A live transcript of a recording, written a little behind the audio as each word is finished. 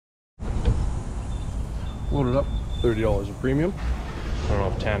loaded up, $30 of premium. I don't know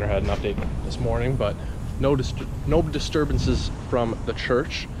if Tanner had an update this morning, but no disturbances from the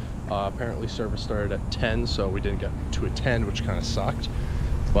church. Apparently service started at 10, so we didn't get to attend, which kind of sucked.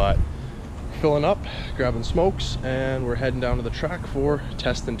 But filling up, grabbing smokes, and we're heading down to the track for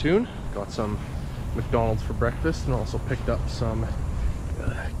test and tune. Got some McDonald's for breakfast, and also picked up some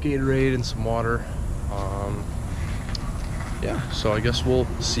Gatorade and some water. Yeah, so I guess we'll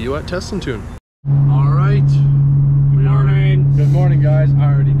see you at test and tune. All right. Good morning. Good morning, guys.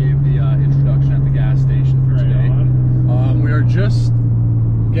 I already gave the introduction at the gas station for today. We are just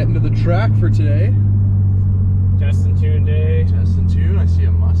getting to the track for today. Test and tune day. Test and tune. I see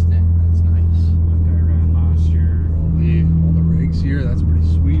a Mustang. That's nice. Like I ran last year. All the rigs here. That's pretty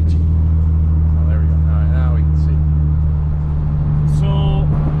sweet. Oh, there we go. Now we can see. So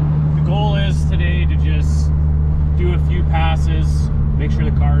the goal is today to just do a few passes, make sure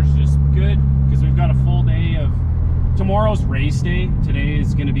the car is just good, because we've got a full day of tomorrow's race day. Today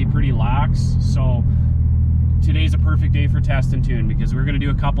is going to be pretty lax, so today's a perfect day for test and tune, because we're going to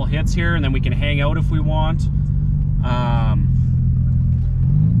do a couple hits here and then we can hang out if we want. I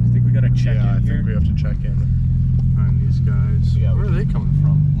think we got to check in. I think we have to check in on these guys. Yeah, where are they coming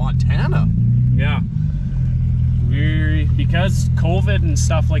from? Montana. Yeah, because COVID and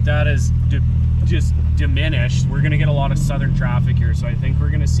stuff like that is just diminished, we're going to get a lot of southern traffic here, so I think we're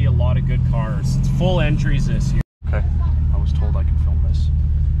going to see a lot of good cars. It's full entries this year. Okay, I was told I can film this.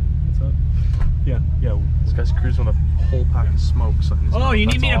 What's that? Yeah. This guy's cruising with a whole pack of smokes on his mouth. You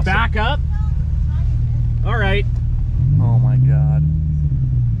need me to back up? All right. Oh my god.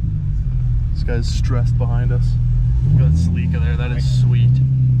 This guy's stressed behind us. Look at that Celica there. That is sweet.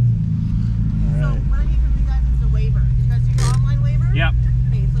 All right. So what I need from you guys is a waiver. You guys do your online waiver? Yep.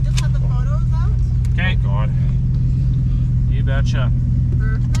 Okay, so just have the photos out. Okay. Oh god. You betcha.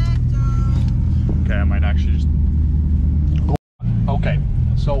 Perfecto. Okay, I might actually just... Okay,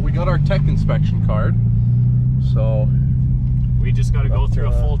 so we got our tech inspection card. So we just got to go through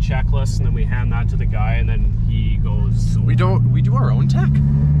a full checklist, and then we hand that to the guy, and then he goes. We do our own tech?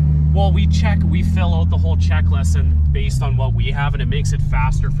 Well, we fill out the whole checklist, and based on what we have, and it makes it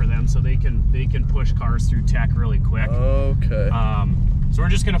faster for them, so they can push cars through tech really quick. Okay. So we're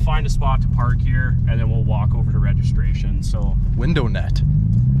just gonna find a spot to park here, and then we'll walk over to registration. So window net.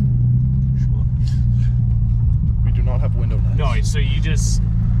 We do not have window nets. No, so you just,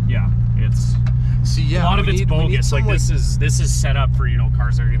 it's. See, yeah, a lot of it's bogus. Like this is set up for,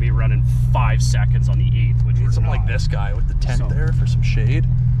 cars that are gonna be running 5 seconds on the 8th, which is something like this guy with the tent there for some shade.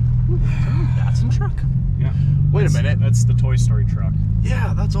 Ooh, that's a truck. Yeah. Wait a minute. That's the Toy Story truck.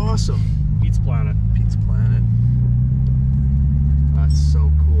 Yeah, that's awesome. Pizza Planet. Pizza Planet. That's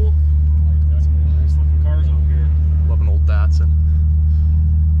so cool. Got some nice looking cars out here. Love an old Datsun.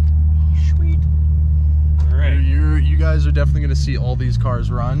 Sweet. All right. You guys are definitely going to see all these cars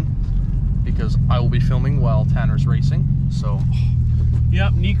run, because I will be filming while Tanner's racing. So.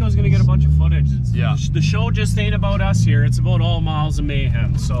 Yep, Nico's gonna get a bunch of footage. Yeah. The show just ain't about us here. It's about all miles of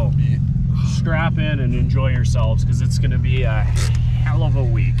mayhem. So strap in and enjoy yourselves, because it's gonna be a hell of a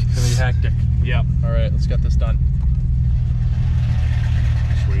week. It's gonna be hectic. Yep. All right, let's get this done.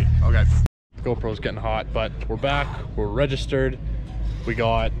 Sweet. Okay. GoPro's getting hot, but we're back. We're registered. We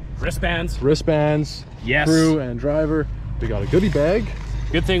got wristbands. Yes. Crew and driver. We got a goodie bag.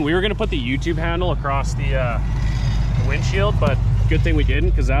 Good thing we were gonna put the YouTube handle across the windshield, but good thing we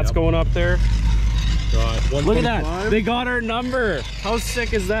didn't, because that's going up there. Look at that. They got our number. How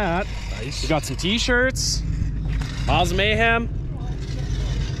sick is that? Nice. We got some t-shirts. Miles of Mayhem.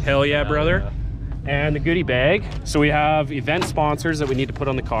 Hell yeah, brother. And the goodie bag. So we have event sponsors that we need to put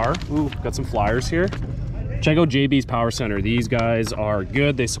on the car. Ooh, got some flyers here. Check out JB's Power Center. These guys are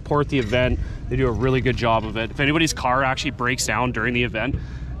good. They support the event. They do a really good job of it. If anybody's car actually breaks down during the event,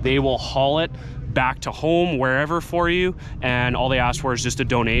 they will haul it back to home, wherever for you, and all they ask for is just a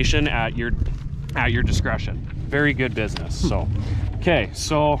donation at your discretion. Very good business. So okay,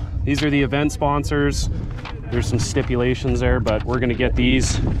 so these are the event sponsors. There's some stipulations there, but we're gonna get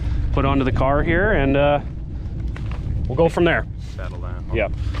these put onto the car here, and we'll go from there. Settle down.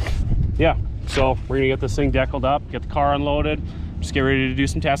 Yeah, so we're gonna get this thing deckled up, get the car unloaded, just get ready to do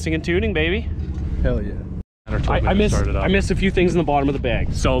some testing and tuning, baby. Hell yeah. I missed a few things in the bottom of the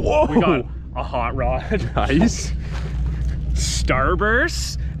bag. So we got a hot rod. Nice.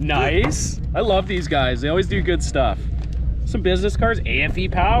 Starburst. Nice. I love these guys. They always do good stuff. Some business cards.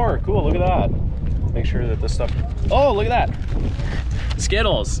 AFE power. Cool. Look at that. Make sure that this stuff. Oh, look at that.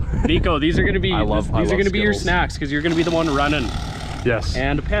 Skittles. Nico, these are going to be these are going to be your snacks, because you're going to be the one running. Yes.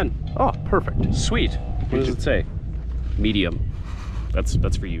 And a pen. Oh, perfect. Sweet. What does it say? Medium.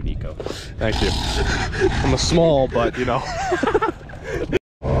 That's for you, Nico. Thank you. I'm a small, but you know.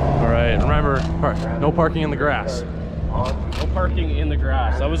 All right, remember, no parking in the grass. No parking in the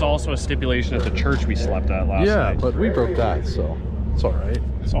grass. That was also a stipulation at the church we slept at last night. Yeah, but we broke that, so it's all right.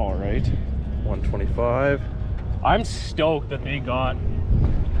 It's all right. 125. I'm stoked that they got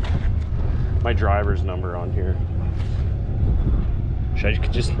my driver's number on here. Should I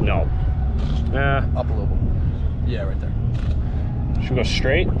just, no. Up a little bit. Yeah, right there. Should we go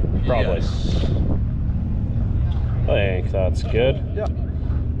straight? Probably. Yes. I think that's good. Yeah.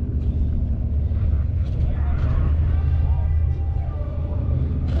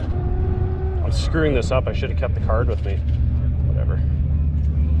 I'm screwing this up. I should have kept the card with me. Whatever.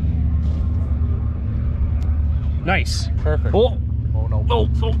 Nice. Perfect. Oh. Oh no. Oh.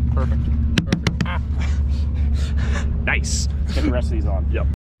 Oh. Perfect. Perfect. Ah. Nice. Let's get the rest of these on. Yep.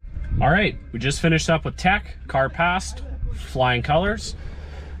 All right, we just finished up with tech, car passed, flying colors.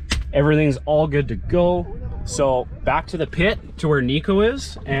 Everything's all good to go. So back to the pit to where Nico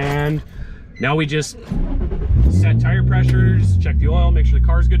is, and now we just set tire pressures, check the oil, make sure the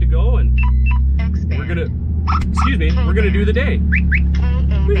car's good to go, and we're gonna do the day.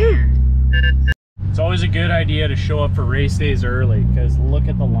 It's always a good idea to show up for race days early, because look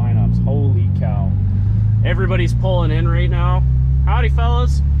at the lineups. Holy cow. Everybody's pulling in right now. Howdy,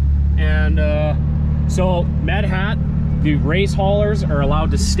 fellas. And so Med Hat, the race haulers are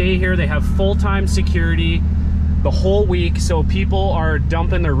allowed to stay here. They have full-time security the whole week. So people are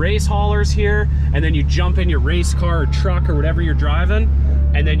dumping their race haulers here, and then you jump in your race car or truck or whatever you're driving,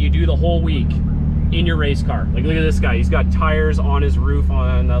 and then you do the whole week in your race car. Like, look at this guy. He's got tires on his roof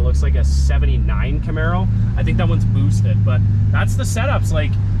on that looks like a 79 Camaro. I think that one's boosted, but that's the setups.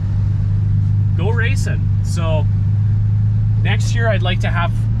 Like, go racing. So next year I'd like to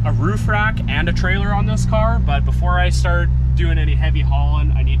have a roof rack and a trailer on this car, but before I start doing any heavy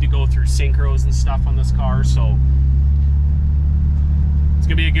hauling, I need to go through synchros and stuff on this car, so it's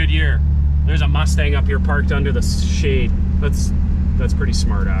gonna be a good year. There's a Mustang up here parked under the shade. That's pretty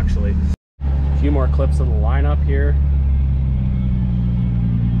smart, actually. A few more clips of the lineup here.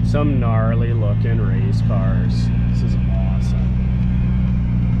 Some gnarly looking race cars. This is awesome.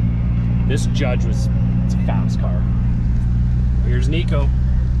 This Judge it's a fast car. Here's Nico.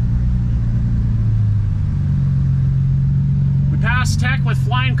 We passed tech with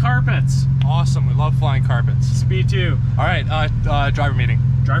flying carpets. Awesome. We love flying carpets. Speed 2. All right. Driver meeting.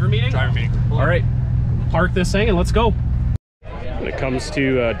 Driver meeting? Driver meeting. All right. Park this thing and let's go. When it comes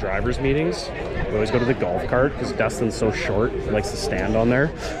to driver's meetings, we always go to the golf cart because Dustin's so short. He likes to stand on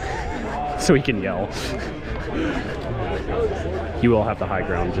there so he can yell. You will have the high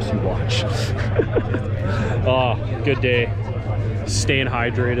ground, just watch. Oh, good day. Staying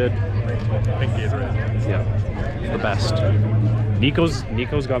hydrated. Pink Gatorade. Yeah, The best.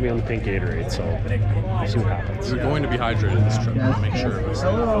 Nico's got me on the pink Gatorade, so we'll see what happens. We're going to be hydrated this trip. I'll make sure of it.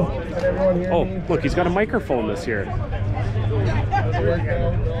 Hello, can everyone hear Oh, me? look, he's got a microphone this year.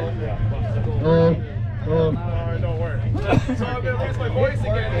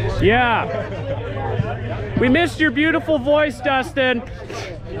 Yeah. We missed your beautiful voice, Dustin.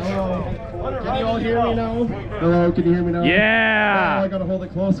 Hello. Can you all hear me now? Hello, can you hear me now? Yeah. Oh, I gotta hold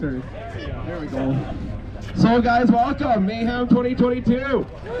it closer. There we go. So guys, welcome, Mayhem 2022. Woo!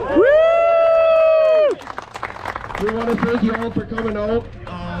 We want to thank you all for coming out.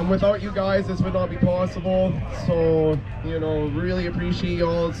 Without you guys, this would not be possible. So, you know, really appreciate you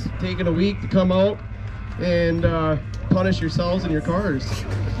all taking a week to come out and punish yourselves and your cars.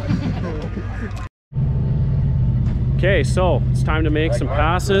 Okay, so it's time to make some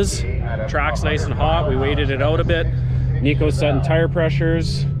passes. Track's nice and hot. We waited it out a bit. Nico's setting tire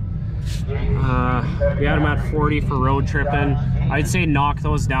pressures. We had him at 40 for road tripping. I'd say knock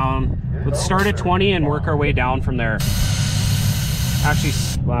those down. Let's start at 20 and work our way down from there. Actually,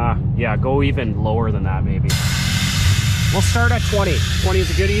 yeah, go even lower than that maybe. We'll start at 20. 20 is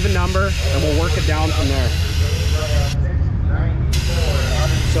a good even number, and we'll work it down from there.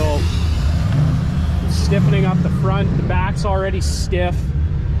 So, stiffening up the front. The back's already stiff.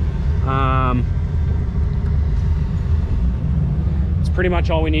 It's pretty much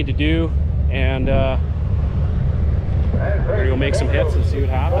all we need to do, and we're gonna go make some hits and see what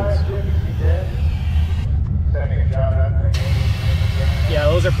happens. Yeah,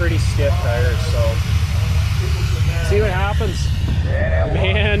 those are pretty stiff tires, so see what happens. We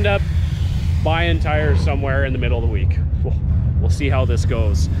may end up buying tires somewhere in the middle of the week. We'll see how this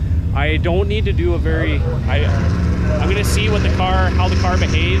goes. I don't need to do a I'm gonna see what how the car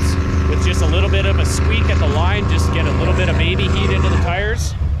behaves with just a little bit of a squeak at the line, just get a little bit of baby heat into the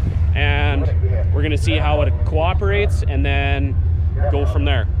tires, and we're gonna see how it cooperates, and then go from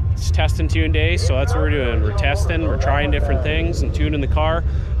there. It's test and tune day, so that's what we're doing. We're testing, we're trying different things and tuning the car.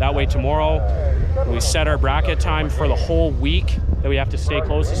 That way tomorrow, when we set our bracket time for the whole week that we have to stay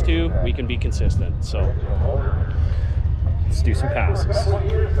closest to, we can be consistent. So let's do some passes.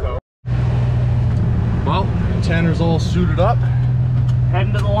 Well, Tanner's all suited up.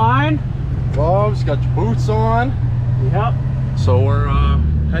 Heading to the line. Gloves, got your boots on. Yep. So we're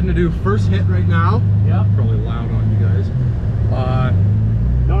heading to do first hit right now. Yep. Probably loud on you guys.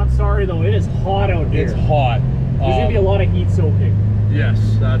 Not sorry though, it is hot out here. It's hot. There's gonna be a lot of heat soaking.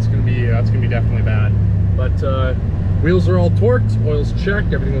 Yes, that's gonna be definitely bad. But wheels are all torqued, oil's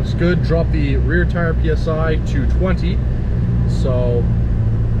checked, everything looks good. Drop the rear tire PSI to 20, so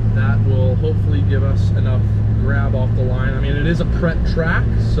that will hopefully give us enough grab off the line. I mean, it is a Pret track,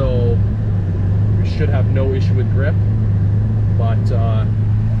 so we should have no issue with grip. But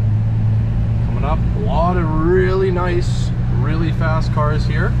coming up, a lot of really nice, really fast cars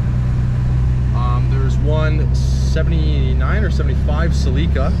here. There's one 79 or 75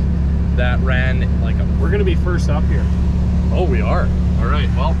 Celica that ran like a... We're gonna be first up here. Oh, we are. All right,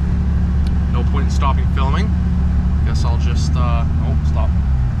 well, no point in stopping filming. Guess I'll just, oh, stop.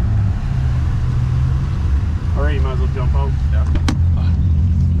 All right, you might as well jump out. Yeah.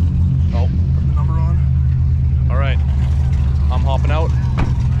 Oh, put the number on. All right, I'm hopping out.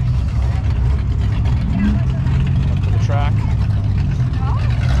 Up to the track.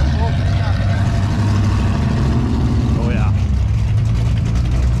 Oh yeah.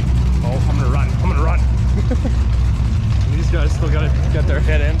 Oh, I'm gonna run. I'm gonna run. These guys still gotta get their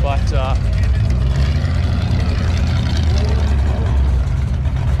hit in, but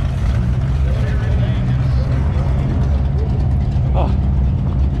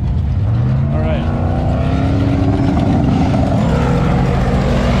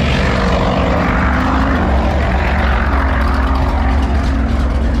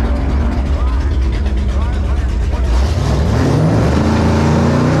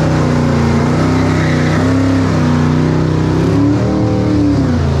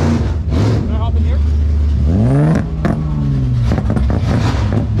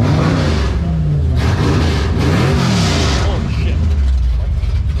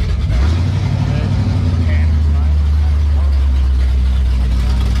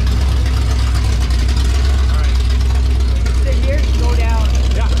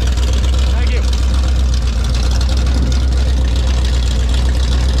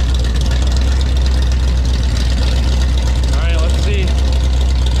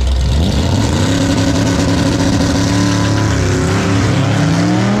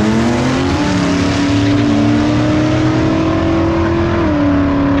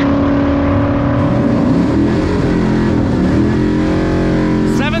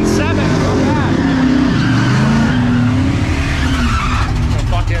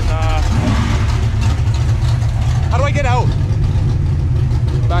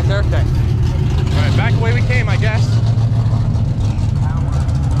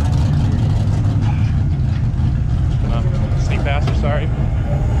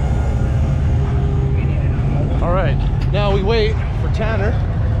now we wait for Tanner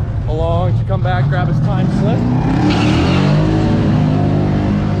along to come back, grab his time slip.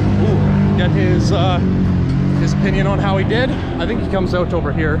 Ooh, get his opinion on how he did. I think he comes out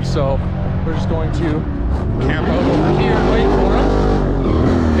over here, so we're just going to camp out over here and wait for him.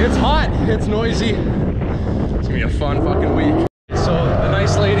 It's hot, it's noisy. It's gonna be a fun fucking week. So the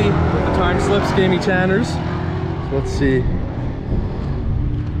nice lady with the time slips gave me Tanner's. So let's see.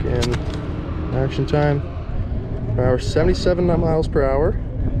 Again, action time. Per hour, 77 miles per hour.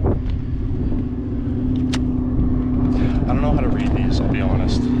 I don't know how to read these, I'll be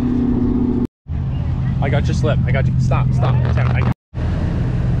honest. I got your slip. I got you. Stop. Tanner,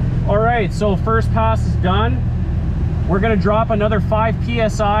 all right, so first pass is done. We're gonna drop another 5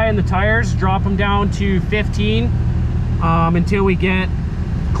 PSI in the tires, drop them down to 15 until we get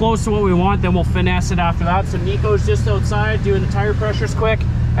close to what we want, then we'll finesse it after that. So Nico's just outside doing the tire pressures quick,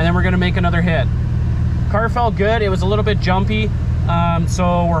 and then we're gonna make another hit. Car felt good, it was a little bit jumpy,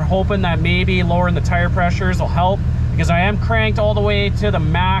 so we're hoping that maybe lowering the tire pressures will help, because I am cranked all the way to the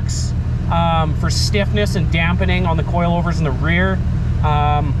max for stiffness and dampening on the coilovers in the rear.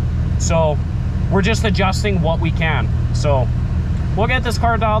 So we're just adjusting what we can. So we'll get this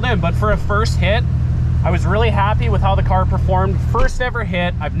car dialed in, but for a first hit, I was really happy with how the car performed. First ever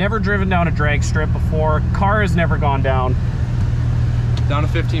hit. I've never driven down a drag strip before. Car has never gone down. Down to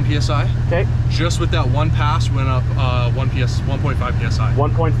 15 PSI. Okay. Just with that one pass, went up 1.5 PSI.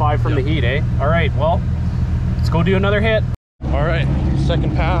 1.5 from the heat, eh? All right, well, let's go do another hit. All right,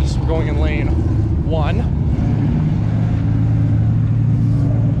 second pass. We're going in lane 1.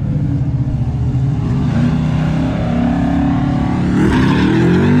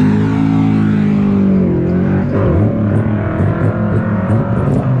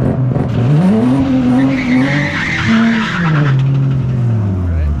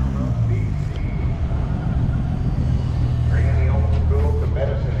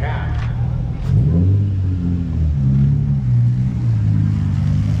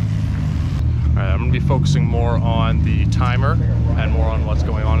 more on the timer and more on what's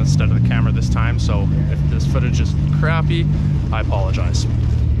going on instead of the camera this time. So if this footage is crappy, I apologize.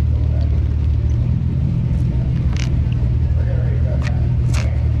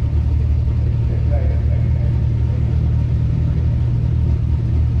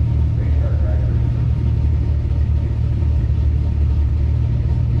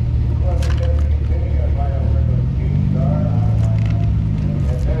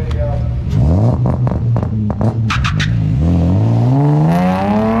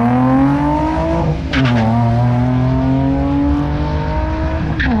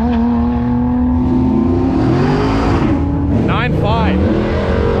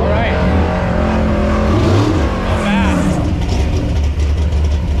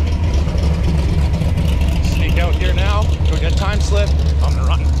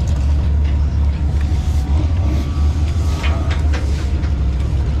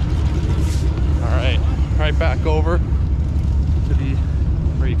 Back over to the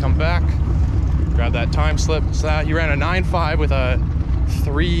where you come back, grab that time slip. So that you ran a 9.5 with a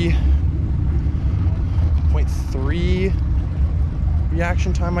 3.3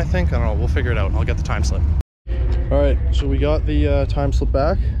 reaction time, I think. I don't know, we'll figure it out. I'll get the time slip. All right, so we got the time slip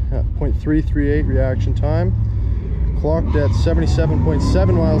back at 0.338 reaction time, clocked at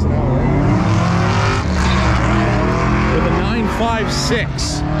 77.7 miles an hour with a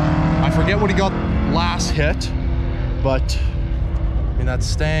 9.56. I forget what he got last hit, but I mean, that's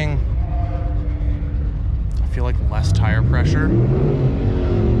staying, I feel like less tire pressure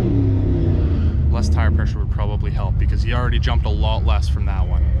would probably help, because he already jumped a lot less from that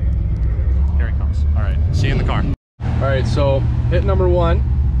one. Here he comes. All right, see you in the car. All right, so hit number 1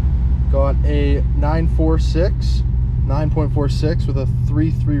 got a 9.46 with a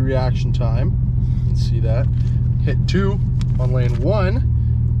 3.3 reaction time. You can see that. Hit 2 on lane 1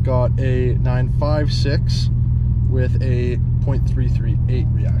 got a 9.56 with a 0.338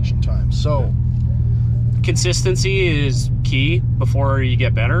 reaction time. So consistency is key before you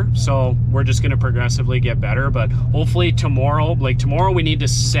get better, so we're just going to progressively get better. But hopefully tomorrow, like tomorrow, we need to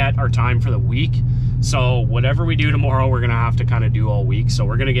set our time for the week, so whatever we do tomorrow, we're going to have to kind of do all week. So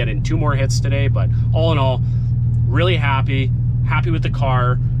we're going to get in 2 more hits today, but all in all, really happy with the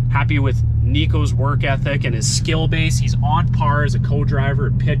car, happy with Nico's work ethic and his skill base. He's on par as a co-driver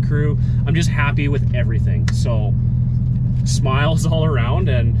and pit crew. I'm just happy with everything. So smiles all around,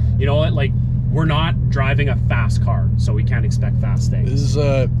 and you know what, like, we're not driving a fast car, so we can't expect fast things. This is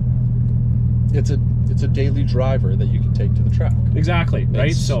it's a daily driver that you can take to the track. Exactly,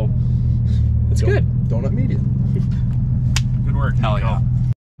 right? So it's good. Donut media. Good work. Hell Nico.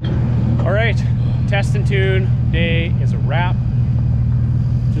 Yeah. All right, test and tune day is a wrap.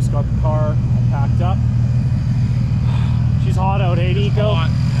 Just got the car packed up. She's hot out, hey Nico? Hot,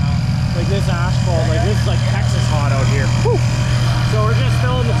 yeah. Like this asphalt, like this is like Texas hot out here. Whew. So we're just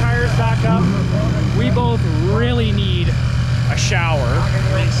filling the tires back up. We both really need a shower.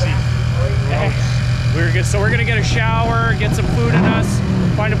 So we're gonna get a shower, get some food in us,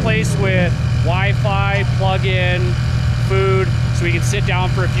 find a place with Wi-Fi, plug in, food, so we can sit down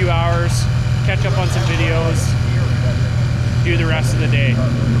for a few hours, catch up on some videos, do the rest of the day.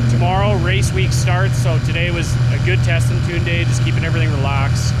 Tomorrow, race week starts, so today was a good test and tune day, just keeping everything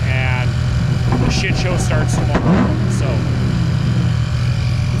relaxed, and the shit show starts tomorrow. So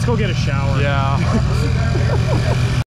let's go get a shower. Yeah.